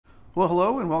Well,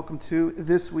 hello and welcome to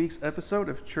this week's episode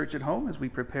of Church at Home as we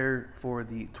prepare for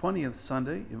the 20th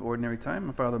Sunday of Ordinary Time.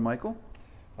 I'm Father Michael.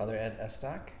 Father Ed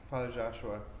Estock. Father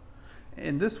Joshua.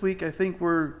 And this week I think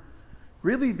we're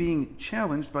really being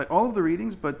challenged by all of the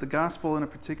readings, but the gospel in a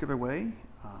particular way,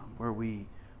 where we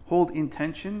hold in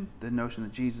tension the notion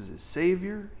that Jesus is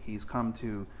Savior. He's come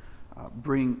to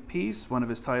bring peace. One of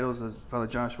his titles, as Father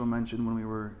Joshua mentioned when we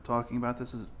were talking about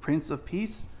this, is Prince of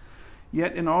Peace.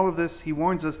 Yet in all of this, he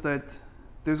warns us that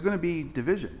there's going to be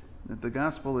division, that the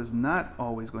gospel is not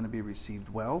always going to be received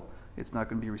well. It's not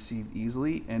going to be received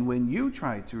easily. And when you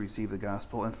try to receive the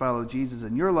gospel and follow Jesus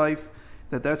in your life,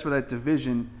 that's where that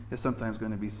division is sometimes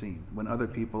going to be seen, when other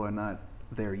people are not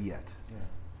there yet. Yeah.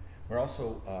 We're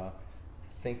also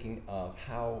thinking of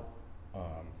how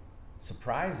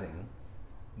surprising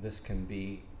this can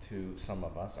be to some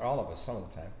of us, or all of us some of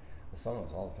the time, some of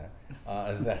us all the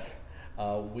time, is that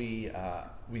we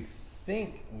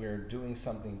think we're doing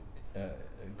something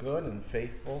good and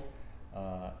faithful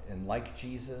and like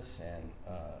Jesus and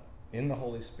in the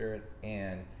Holy Spirit,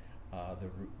 and the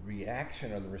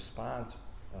reaction or the response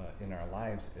in our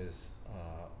lives is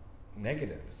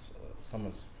negative.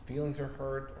 Someone's feelings are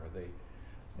hurt, or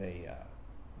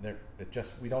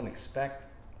we don't expect.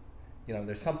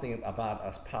 There's something about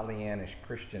us Pollyannish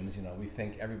Christians. We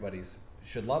think everybody's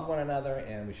should love one another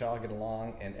and we should all get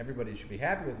along and everybody should be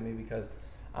happy with me because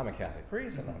I'm a Catholic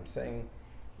priest and I'm saying,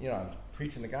 I'm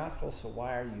preaching the gospel, so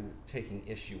why are you taking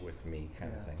issue with me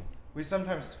kind of thing. We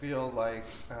sometimes feel like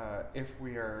if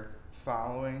we are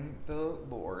following the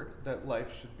Lord, that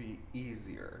life should be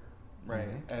easier,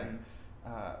 right? Mm-hmm.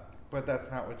 And but that's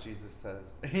not what Jesus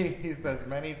says. He says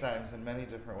many times in many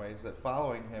different ways that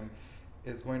following him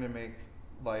is going to make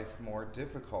life more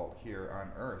difficult here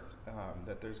on earth,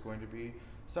 that there's going to be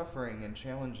suffering and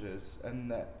challenges,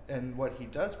 and what he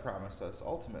does promise us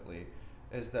ultimately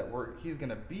is that he's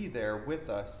going to be there with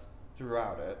us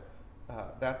throughout it.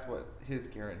 That's what his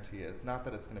guarantee is. Not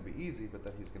that it's going to be easy, but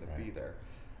that he's going to be there.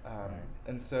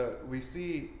 And so we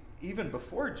see even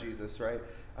before Jesus, right,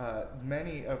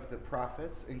 many of the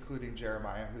prophets, including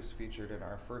Jeremiah, who's featured in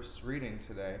our first reading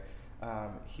today,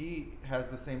 he has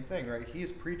the same thing, right? He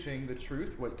is preaching the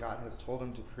truth, what God has told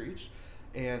him to preach,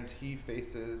 and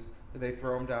they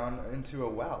throw him down into a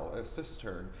well, a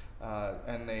cistern,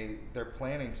 and they're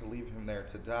planning to leave him there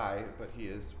to die, but he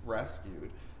is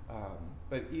rescued.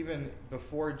 But even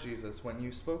before Jesus, when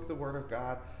you spoke the word of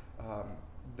God,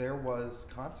 there was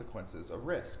consequences, a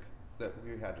risk that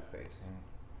we had to face.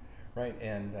 Right,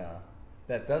 and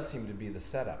that does seem to be the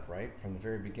setup, right? From the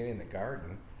very beginning in the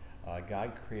garden,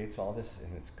 God creates all this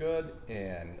and it's good,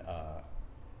 and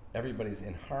everybody's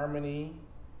in harmony,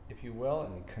 if you will,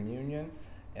 and in communion.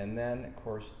 And then, of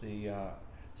course, the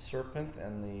serpent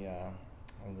and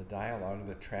the dialogue,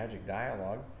 the tragic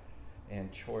dialogue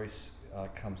and choice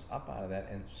comes up out of that,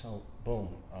 and so boom,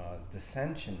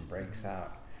 dissension breaks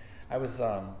out. I was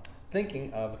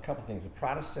thinking of a couple things. A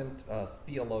Protestant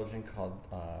theologian called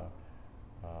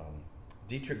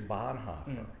Dietrich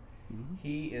Bonhoeffer. Mm-hmm.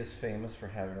 He is famous for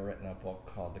having written a book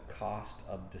called The Cost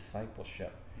of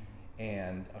Discipleship. Mm-hmm.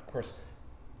 And of course,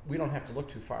 we don't have to look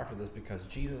too far for this because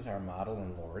Jesus, our model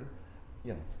and Lord,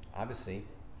 obviously,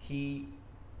 he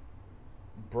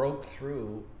broke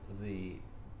through the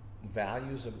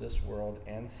values of this world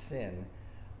and sin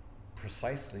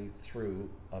precisely through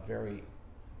a very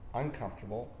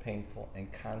uncomfortable, painful, and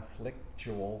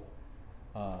conflictual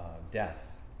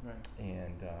death. Right.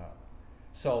 And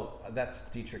so that's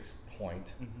Dietrich's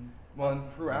point. Mm-hmm. Well,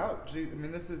 and throughout,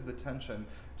 this is the tension.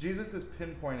 Jesus is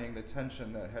pinpointing the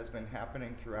tension that has been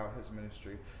happening throughout his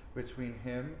ministry between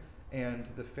him and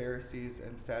the Pharisees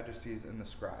and Sadducees and the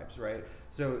scribes, right?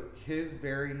 So his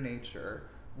very nature,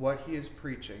 what he is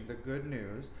preaching, the good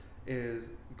news,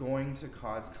 is going to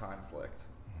cause conflict.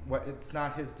 It's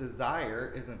not his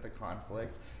desire, isn't the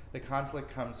conflict. The conflict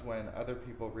comes when other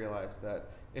people realize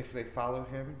that if they follow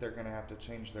him, they're going to have to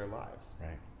change their lives.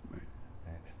 Right.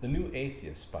 The New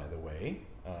Atheists, by the way,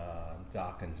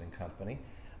 Dawkins and company,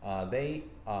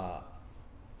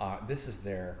 this is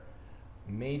their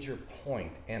major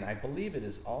point, and I believe it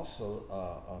is also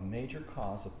a major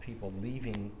cause of people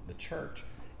leaving the church,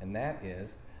 and that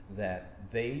is that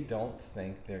they don't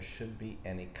think there should be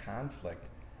any conflict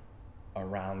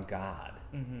around God.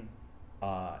 Mm-hmm.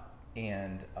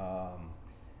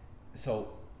 So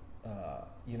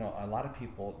a lot of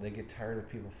people, they get tired of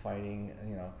people fighting,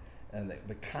 and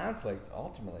the conflict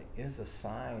ultimately is a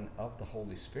sign of the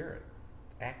Holy Spirit,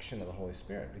 action of the Holy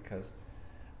Spirit, because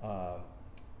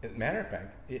as a matter of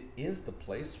fact, it is the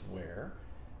place where,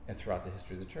 and throughout the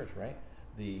history of the church, right,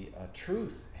 the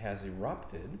truth has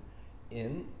erupted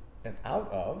in and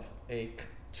out of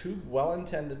two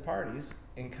well-intended parties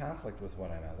in conflict with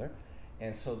one another.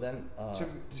 And so then...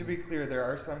 to be clear, there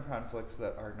are some conflicts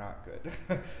that are not good.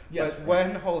 Yes, but right.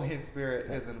 when Holy Spirit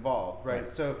is involved, right?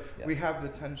 Right. So Yeah. we have the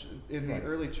tension, in the Right.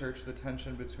 early church, the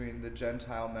tension between the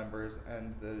Gentile members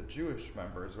and the Jewish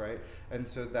members, right? And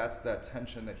so that's that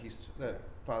tension that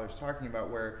Father's talking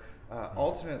about, where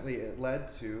ultimately it led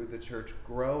to the church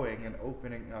growing and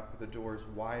opening up the doors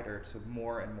wider to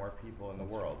more and more people in the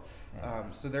world.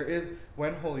 Right. So there is,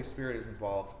 when Holy Spirit is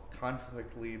involved,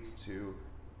 conflict leads to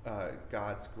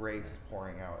God's grace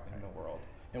pouring out in the world.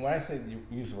 And when I say you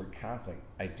use the word conflict,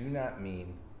 I do not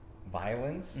mean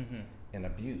violence and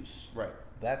abuse. Right.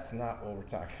 That's not what we're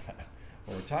talking about.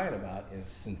 What we're talking about is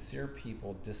sincere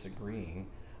people disagreeing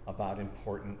about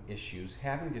important issues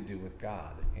having to do with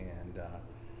God and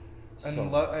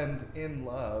in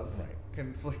love, right.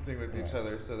 conflicting with each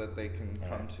other so that they can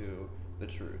come to the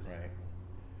truth. Right.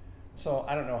 So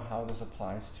I don't know how this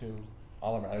applies to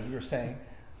all of us. We were saying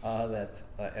that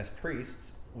as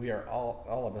priests, we are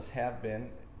all of us have been,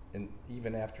 and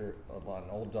even after an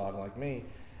old dog like me,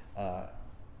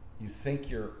 you think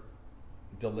you're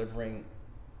delivering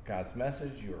God's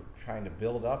message, you're trying to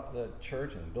build up the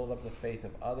church and build up the faith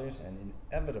of others, and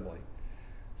inevitably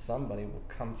somebody will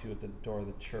come to you at the door of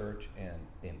the church and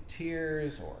in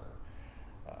tears or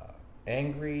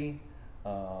angry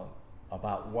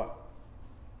about what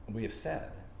we have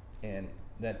said. And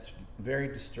that's very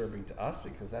disturbing to us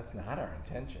because that's not our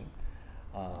intention.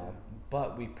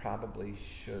 But we probably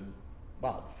should,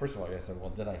 well, first of all, I said,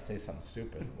 well, did I say something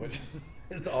stupid? Which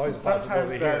is always a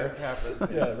possibility here. Sometimes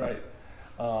that happens. Yeah, right.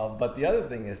 But the other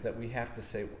thing is that we have to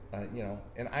say,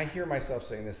 and I hear myself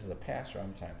saying this as a pastor all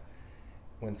the time.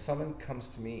 When someone comes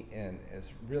to me and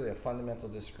is really a fundamental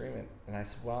disagreement, and I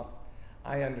said, well,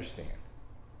 I understand.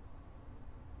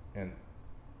 And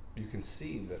you can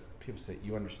see that people say,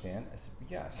 you understand? I said,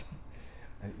 yes.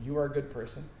 You are a good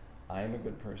person. I am a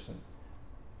good person.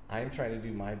 I am trying to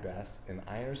do my best, and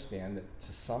I understand that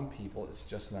to some people it's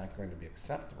just not going to be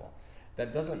acceptable.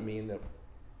 That doesn't mean that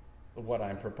what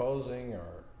I'm proposing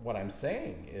or what I'm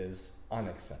saying is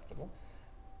unacceptable.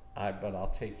 But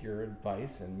I'll take your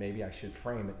advice, and maybe I should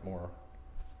frame it more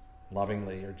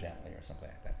lovingly or gently or something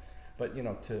like that. But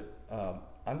to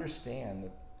understand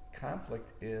that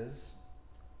conflict is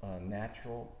a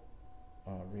natural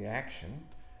reaction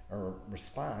or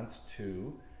response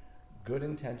to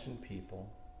good-intentioned people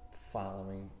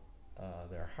following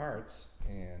their hearts,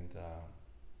 and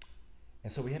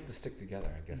so we have to stick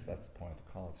together. I guess that's the point of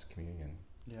the call. It's communion.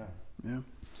 Yeah. Yeah.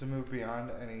 To move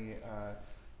beyond any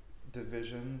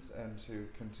divisions and to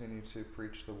continue to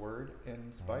preach the word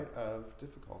in spite of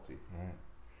difficulty. Right.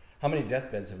 How many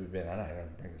deathbeds have we been on? I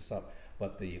don't bring this up,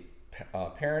 but the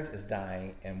parent is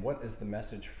dying, and what is the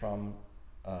message from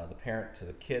the parent to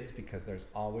the kids? Because there's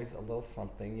always a little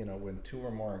something, when two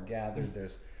or more are gathered,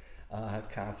 there's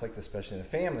conflict, especially in the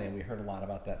family, and we heard a lot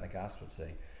about that in the gospel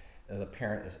today. The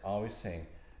parent is always saying,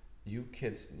 you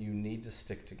kids, you need to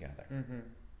stick together.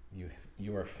 Mm-hmm.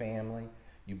 You are family,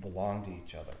 you belong to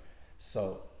each other.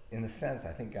 So in a sense,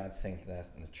 I think God's saying to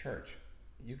that in the church,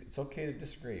 it's okay to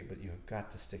disagree, but you've got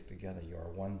to stick together. You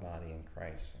are one body in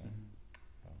Christ. Mm-hmm.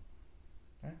 So,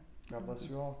 all right. God bless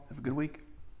you all. Have a good week.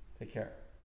 Take care.